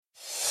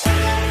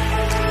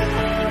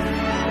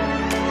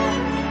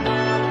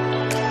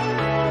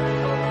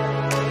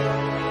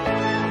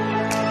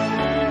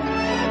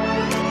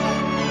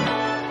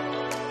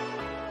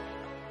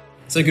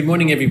So good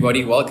morning,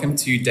 everybody. Welcome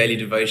to Daily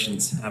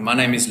Devotions. My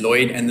name is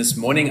Lloyd, and this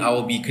morning I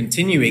will be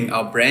continuing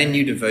our brand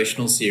new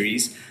devotional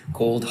series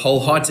called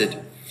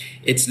Wholehearted.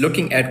 It's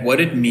looking at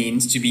what it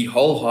means to be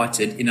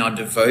wholehearted in our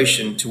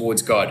devotion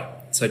towards God.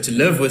 So to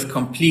live with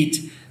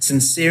complete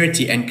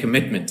sincerity and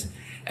commitment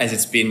as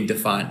it's been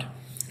defined.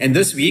 And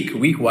this week,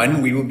 week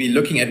 1, we will be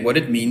looking at what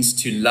it means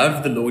to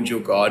love the Lord your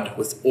God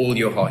with all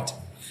your heart.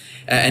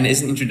 And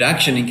as an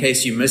introduction, in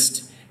case you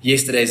missed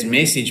yesterday's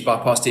message by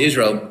Pastor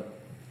Israel,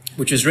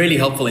 which was really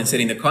helpful in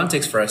setting the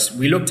context for us,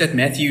 we looked at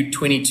Matthew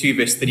 22,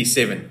 verse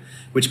 37,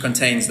 which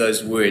contains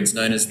those words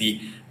known as the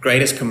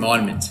greatest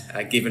commandment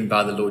given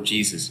by the Lord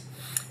Jesus.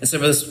 And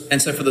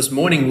so for this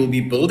morning, we'll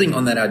be building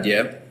on that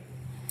idea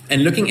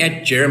and looking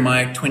at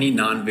Jeremiah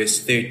 29,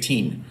 verse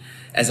 13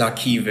 as our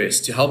key verse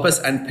to help us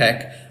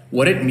unpack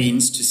what it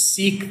means to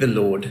seek the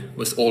Lord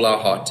with all our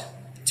heart,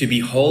 to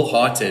be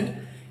wholehearted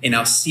in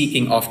our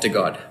seeking after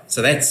God.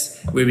 So that's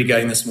where we're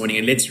going this morning.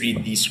 And let's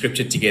read the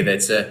scripture together.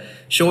 It's a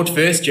short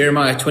verse,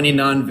 Jeremiah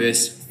 29,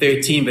 verse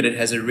 13, but it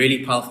has a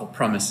really powerful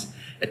promise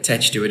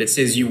attached to it. It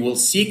says, "You will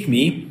seek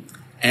me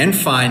and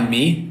find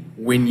me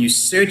when you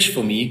search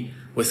for me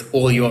with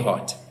all your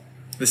heart."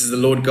 This is the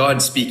Lord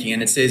God speaking.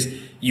 And it says,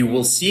 "You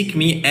will seek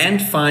me and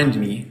find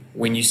me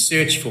when you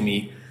search for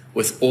me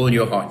with all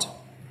your heart."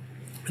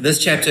 This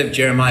chapter of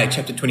Jeremiah,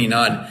 chapter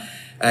 29,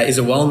 is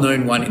a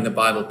well-known one in the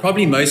Bible,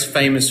 probably most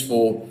famous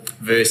for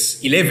verse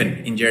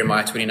 11 in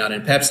Jeremiah 29.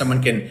 And perhaps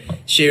someone can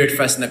share it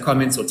for us in the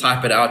comments or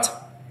type it out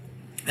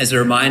as a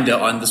reminder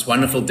on this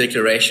wonderful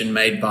declaration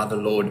made by the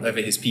Lord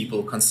over his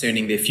people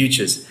concerning their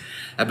futures.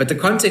 But the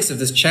context of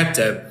this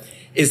chapter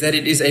is that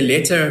it is a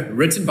letter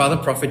written by the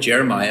prophet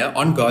Jeremiah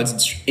on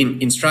God's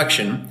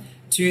instruction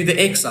to the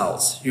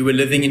exiles who were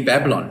living in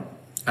Babylon.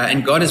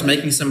 And God is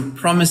making some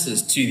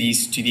promises to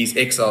these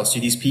exiles, to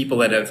these people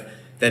that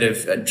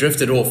have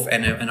drifted off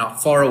and are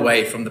far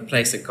away from the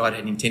place that God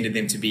had intended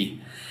them to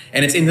be.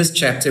 And it's in this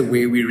chapter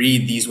where we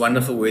read these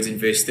wonderful words in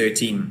verse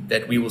 13,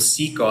 that we will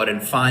seek God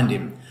and find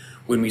him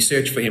when we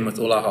search for him with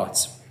all our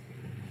hearts.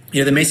 You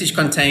know, the message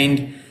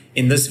contained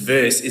in this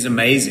verse is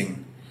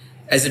amazing,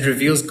 as it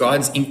reveals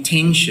God's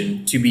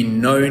intention to be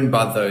known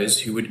by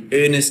those who would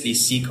earnestly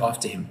seek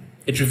after him.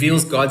 It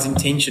reveals God's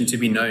intention to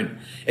be known.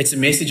 It's a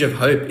message of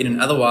hope in an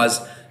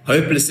otherwise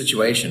hopeless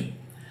situation.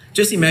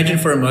 Just imagine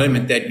for a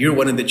moment that you're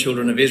one of the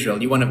children of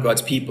Israel, you're one of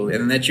God's people,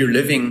 and that you're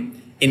living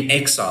in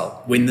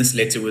exile when this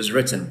letter was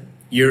written.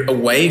 You're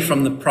away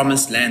from the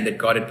promised land that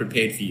God had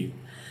prepared for you.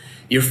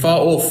 You're far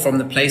off from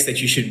the place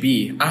that you should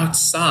be,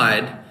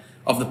 outside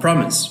of the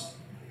promise.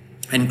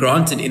 And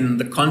granted, in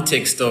the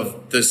context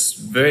of this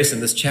verse and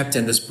this chapter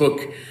and this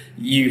book,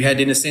 you had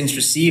in a sense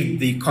received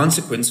the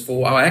consequence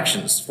for your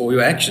actions.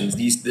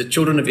 The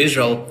children of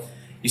Israel,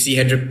 you see,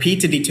 had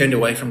repeatedly turned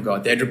away from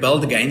God. They had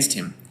rebelled against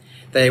him.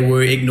 They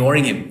were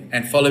ignoring him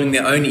and following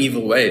their own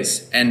evil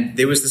ways. And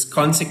there was this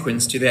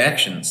consequence to their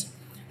actions.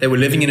 They were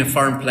living in a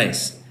foreign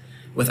place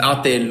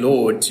without their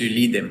Lord to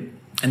lead them.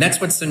 And that's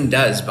what sin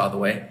does, by the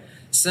way.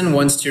 Sin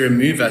wants to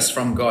remove us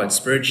from God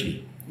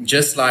spiritually,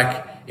 just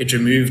like it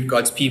removed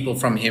God's people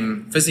from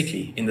him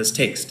physically in this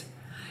text.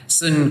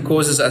 Sin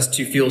causes us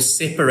to feel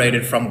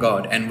separated from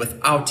God and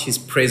without his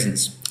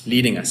presence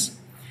leading us.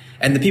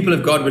 And the people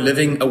of God were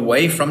living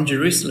away from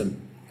Jerusalem,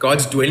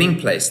 God's dwelling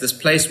place, this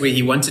place where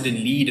he wanted to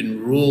lead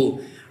and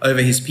rule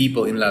over his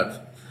people in love.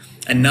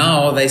 And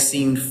now they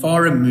seemed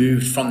far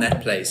removed from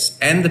that place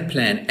and the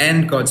plan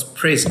and God's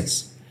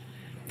presence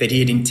that he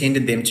had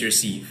intended them to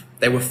receive.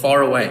 They were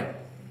far away.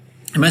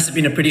 It must have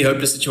been a pretty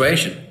hopeless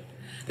situation.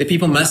 The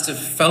people must have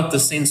felt the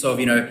sense of,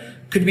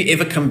 could we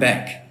ever come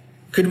back?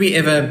 Could we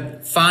ever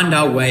find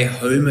our way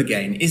home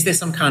again? Is there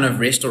some kind of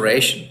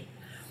restoration?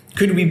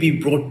 Could we be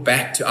brought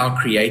back to our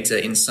Creator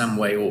in some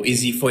way, or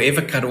is he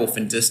forever cut off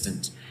and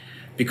distant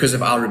because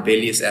of our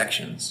rebellious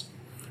actions?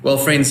 Well,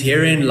 friends,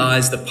 herein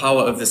lies the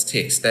power of this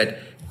text, that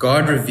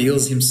God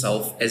reveals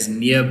himself as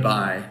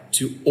nearby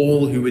to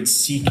all who would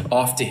seek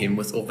after him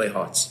with all their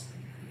hearts.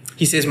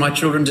 He says, "My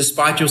children,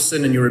 despite your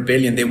sin and your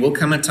rebellion, there will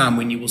come a time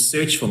when you will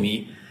search for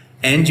me,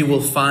 and you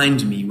will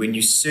find me when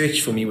you search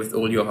for me with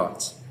all your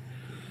hearts."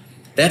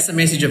 That's the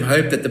message of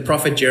hope that the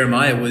prophet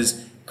Jeremiah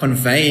was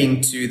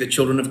conveying to the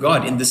children of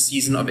God in this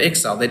season of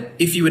exile, that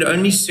if you would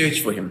only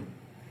search for him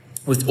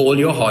with all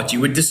your heart,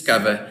 you would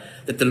discover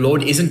that the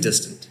Lord isn't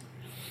distant.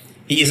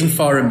 He isn't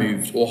far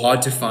removed or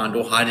hard to find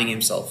or hiding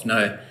himself.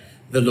 No,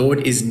 the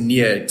Lord is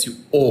near to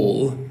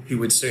all who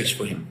would search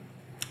for him.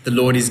 The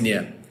Lord is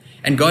near.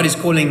 And God is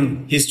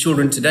calling his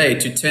children today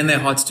to turn their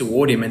hearts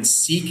toward him and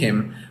seek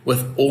him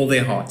with all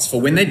their hearts.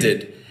 For when they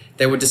did,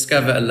 they would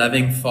discover a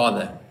loving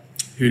Father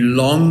who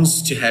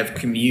longs to have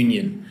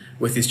communion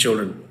with his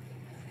children.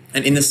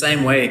 And in the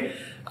same way,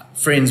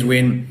 friends,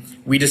 when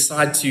we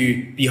decide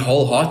to be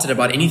wholehearted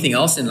about anything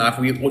else in life,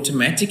 we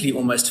automatically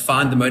almost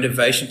find the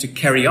motivation to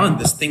carry on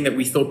this thing that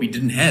we thought we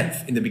didn't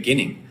have in the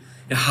beginning.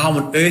 How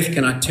on earth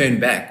can I turn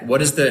back?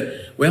 Where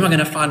am I going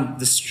to find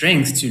the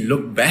strength to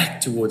look back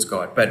towards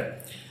God?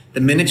 But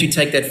The minute you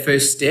take that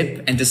first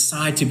step and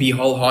decide to be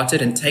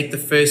wholehearted and take the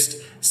first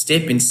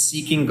step in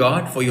seeking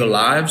God for your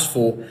lives,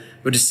 for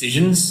your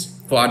decisions,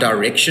 for our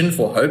direction,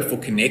 for hope, for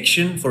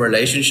connection, for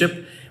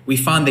relationship, we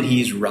find that He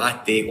is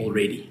right there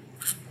already.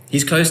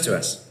 He's close to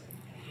us.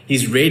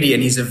 He's ready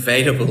and He's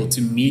available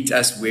to meet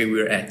us where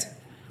we're at.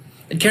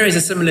 It carries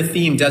a similar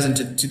theme, doesn't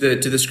it,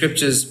 to the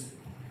scriptures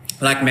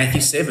like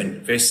Matthew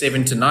 7, verse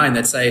 7 to 9,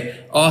 that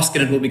say, ask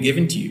and it will be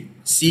given to you.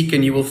 Seek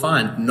and you will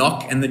find.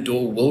 Knock and the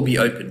door will be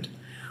opened.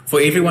 For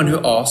everyone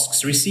who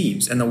asks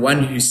receives, and the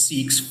one who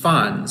seeks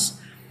finds.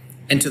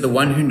 And to the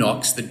one who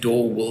knocks, the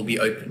door will be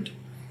opened.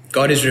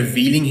 God is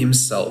revealing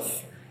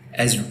Himself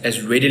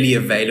as readily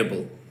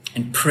available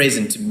and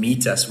present to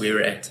meet us where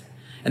we're at.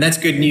 And that's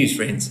good news,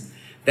 friends.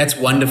 That's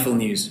wonderful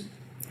news.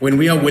 When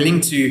we are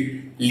willing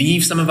to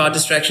leave some of our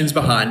distractions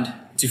behind,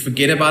 to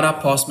forget about our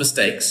past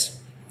mistakes,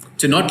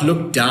 to not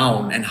look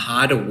down and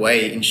hide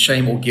away in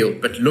shame or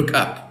guilt, but look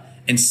up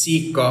and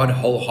seek God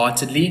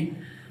wholeheartedly,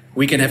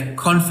 we can have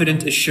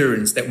confident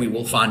assurance that we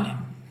will find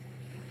Him,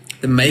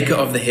 the maker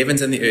of the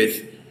heavens and the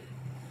earth,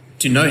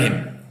 to know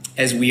Him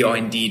as we are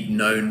indeed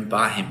known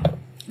by Him.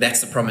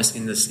 That's the promise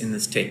in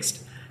this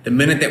text. The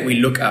minute that we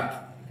look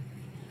up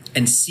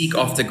and seek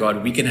after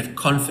God, we can have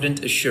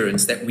confident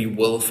assurance that we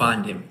will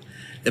find Him.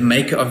 The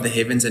maker of the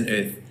heavens and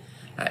earth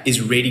is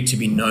ready to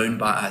be known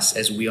by us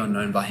as we are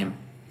known by Him.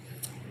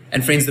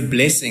 And friends, the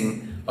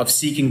blessing of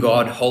seeking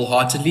God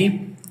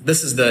wholeheartedly,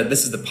 this is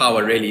the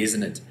power really,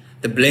 isn't it?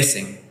 The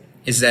blessing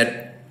is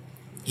that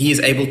He is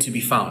able to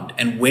be found.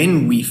 And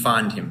when we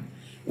find Him,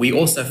 we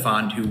also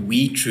find who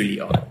we truly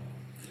are.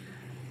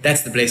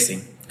 That's the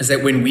blessing, is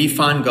that when we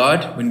find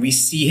God, when we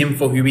see Him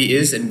for who He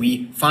is, and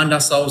we find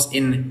ourselves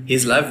in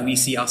His love, we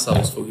see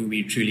ourselves for who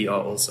we truly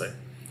are also.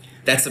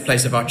 That's the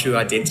place of our true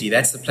identity.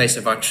 That's the place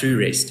of our true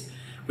rest.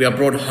 We are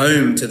brought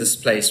home to this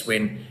place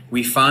when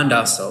we find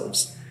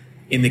ourselves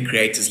in the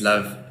Creator's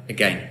love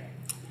again.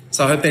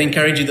 So I hope that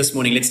encouraged you this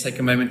morning. Let's take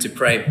a moment to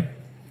pray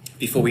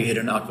before we head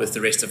on out with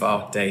the rest of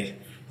our day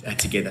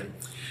together.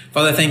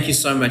 Father, thank you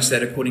so much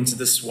that according to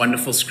this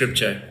wonderful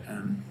scripture,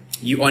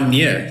 you are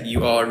near,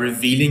 you are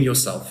revealing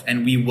yourself,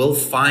 and we will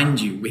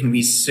find you when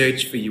we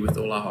search for you with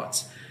all our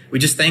hearts. We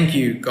just thank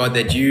you, God,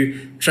 that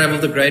you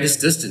traveled the greatest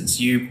distance.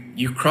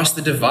 You crossed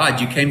the divide.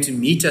 You came to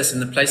meet us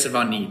in the place of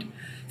our need.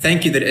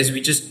 Thank you that as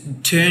we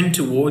just turn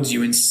towards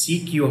you and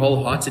seek you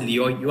wholeheartedly,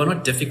 you are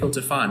not difficult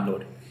to find,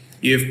 Lord.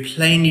 You have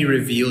plainly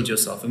revealed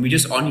yourself, and we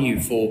just honor you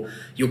for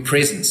your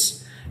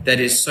presence that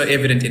is so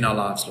evident in our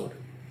lives, Lord.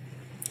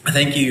 I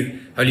thank you,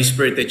 Holy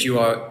Spirit, that you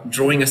are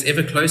drawing us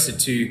ever closer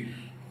to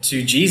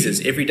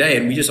Jesus every day,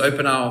 and we just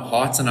open our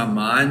hearts and our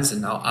minds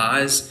and our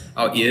eyes,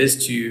 our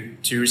ears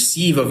to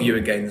receive of you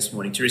again this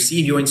morning, to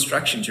receive your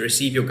instruction, to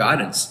receive your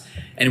guidance,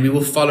 and we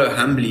will follow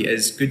humbly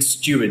as good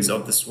stewards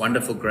of this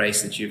wonderful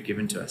grace that you've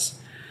given to us.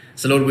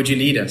 So Lord, would you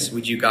lead us?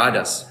 Would you guide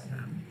us?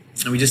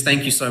 And we just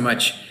thank you so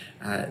much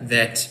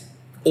that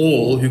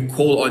all who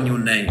call on your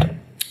name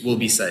will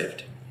be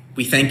saved.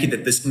 We thank you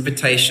that this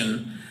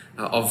invitation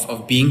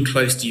of being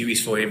close to you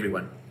is for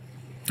everyone.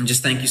 And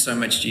just thank you so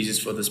much, Jesus,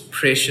 for this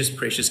precious,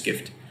 precious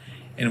gift.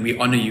 And we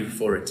honor you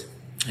for it.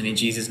 And in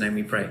Jesus' name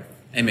we pray.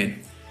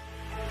 Amen.